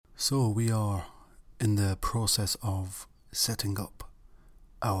So we are in the process of setting up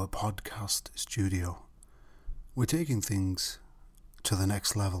our podcast studio. We're taking things to the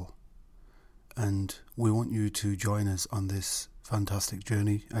next level, and we want you to join us on this fantastic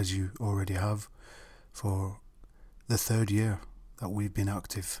journey, as you already have, for the third year that we've been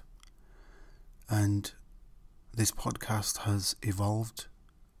active. And this podcast has evolved,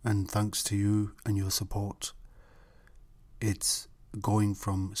 and thanks to you and your support, it's going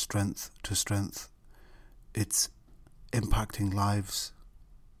from strength to strength. It's impacting lives.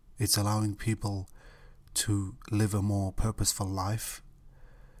 It's allowing people to live a more purposeful life.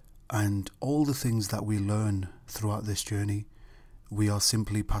 And all the things that we learn throughout this journey, we are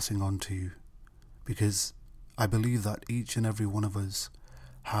simply passing on to you. Because I believe that each and every one of us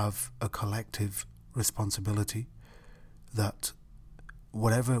have a collective responsibility that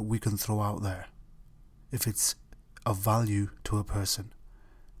whatever we can throw out there, if it's of value to a person,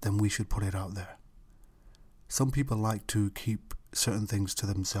 then we should put it out there. Some people like to keep certain things to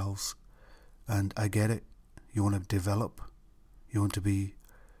themselves, and I get it. You want to develop, you want to be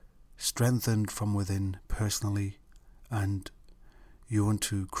strengthened from within personally, and you want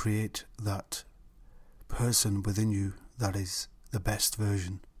to create that person within you that is the best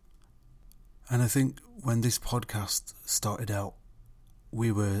version. And I think when this podcast started out,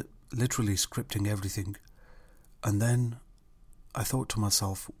 we were literally scripting everything. And then I thought to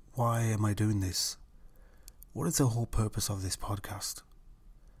myself, why am I doing this? What is the whole purpose of this podcast?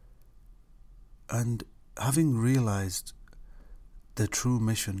 And having realized the true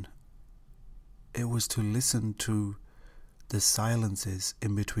mission, it was to listen to the silences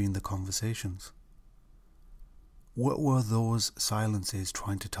in between the conversations. What were those silences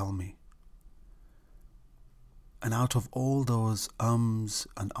trying to tell me? And out of all those ums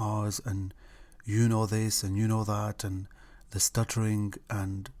and ahs and you know this and you know that and the stuttering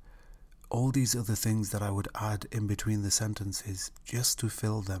and all these other things that I would add in between the sentences just to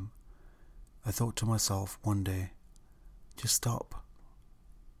fill them, I thought to myself one day, just stop.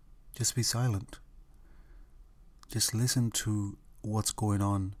 Just be silent. Just listen to what's going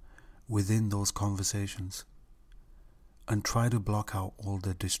on within those conversations and try to block out all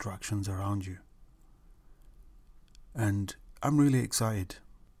the distractions around you. And I'm really excited.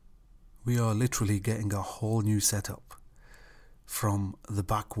 We are literally getting a whole new setup. From the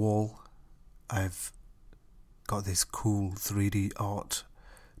back wall, I've got this cool 3D art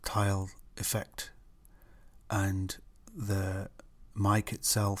tile effect, and the mic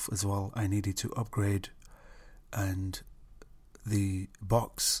itself as well I needed to upgrade, and the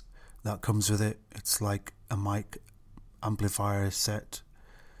box that comes with it, it's like a mic amplifier set,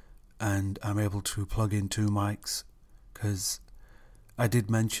 and I'm able to plug in two mics because I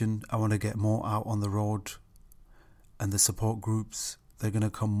did mention I want to get more out on the road, and the support groups, they're going to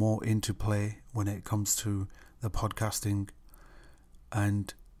come more into play when it comes to the podcasting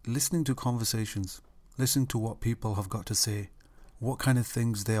and listening to conversations, listening to what people have got to say, what kind of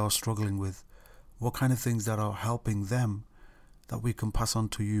things they are struggling with, what kind of things that are helping them that we can pass on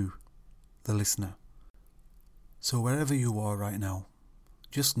to you, the listener. So wherever you are right now,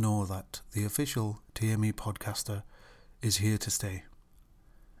 just know that the official TME podcaster is here to stay.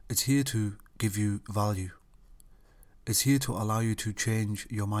 It's here to give you value. It's here to allow you to change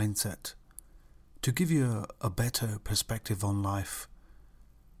your mindset, to give you a better perspective on life,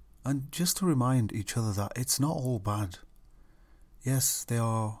 and just to remind each other that it's not all bad. Yes, there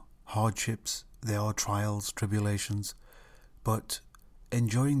are hardships, there are trials, tribulations, but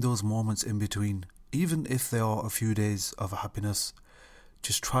enjoying those moments in between, even if there are a few days of happiness,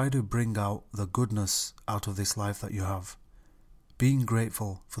 just try to bring out the goodness out of this life that you have. Being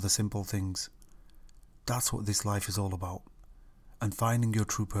grateful for the simple things. That's what this life is all about. And finding your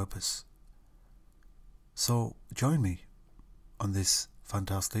true purpose. So join me on this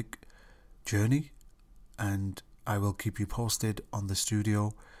fantastic journey, and I will keep you posted on the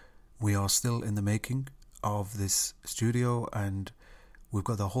studio. We are still in the making of this studio, and we've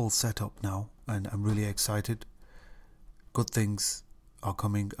got the whole setup now, and I'm really excited. Good things are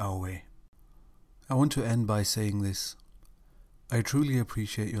coming our way. I want to end by saying this. I truly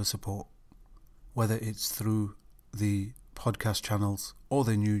appreciate your support, whether it's through the podcast channels or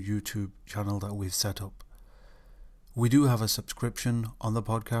the new YouTube channel that we've set up. We do have a subscription on the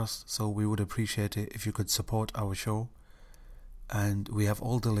podcast, so we would appreciate it if you could support our show. And we have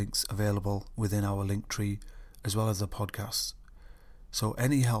all the links available within our link tree, as well as the podcast. So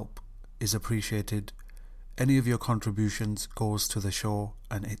any help is appreciated. Any of your contributions goes to the show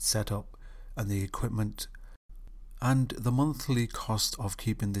and its setup and the equipment and the monthly cost of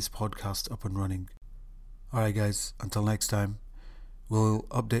keeping this podcast up and running. Alright guys, until next time, We'll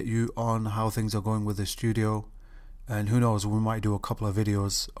update you on how things are going with the studio, and who knows, we might do a couple of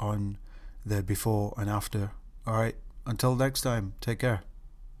videos on the before and after. Alright, until next time, take care.